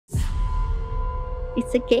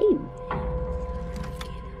It's a game.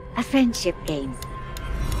 A friendship game.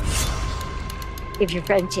 If your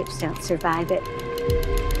friendships don't survive it,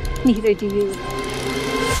 neither do you.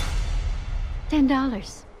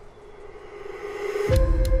 $10.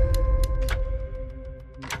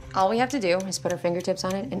 All we have to do is put our fingertips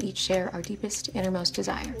on it and each share our deepest, innermost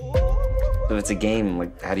desire. So it's a game.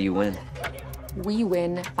 Like, how do you win? We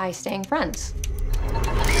win by staying friends.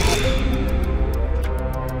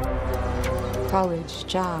 College,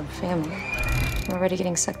 job, family. We're already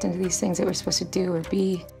getting sucked into these things that we're supposed to do or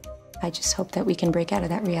be. I just hope that we can break out of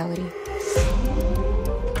that reality.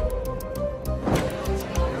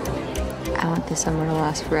 I want this summer to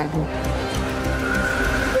last forever.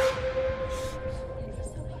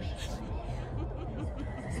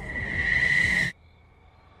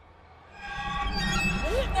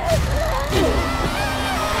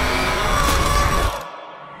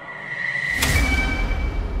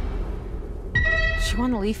 She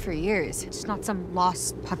wanted to leave for years. It's not some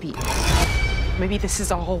lost puppy. Maybe this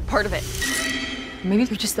is all part of it. Maybe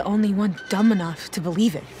you're just the only one dumb enough to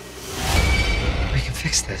believe it. We can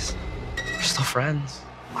fix this. We're still friends.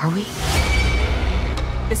 Are we?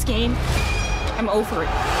 This game, I'm over it.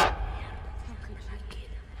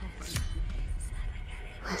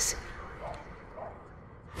 Listen.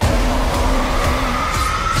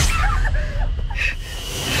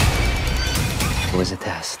 It was a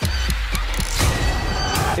test.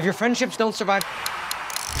 If your friendships don't survive,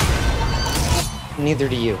 neither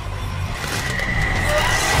do you.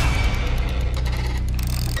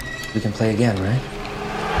 We can play again, right?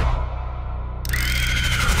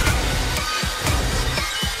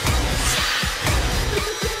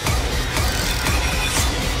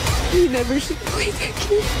 You never should play that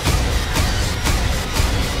game.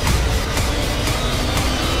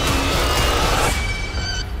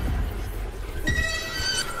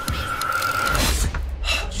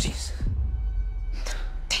 Jeez.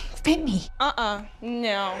 Bit me.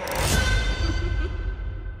 No.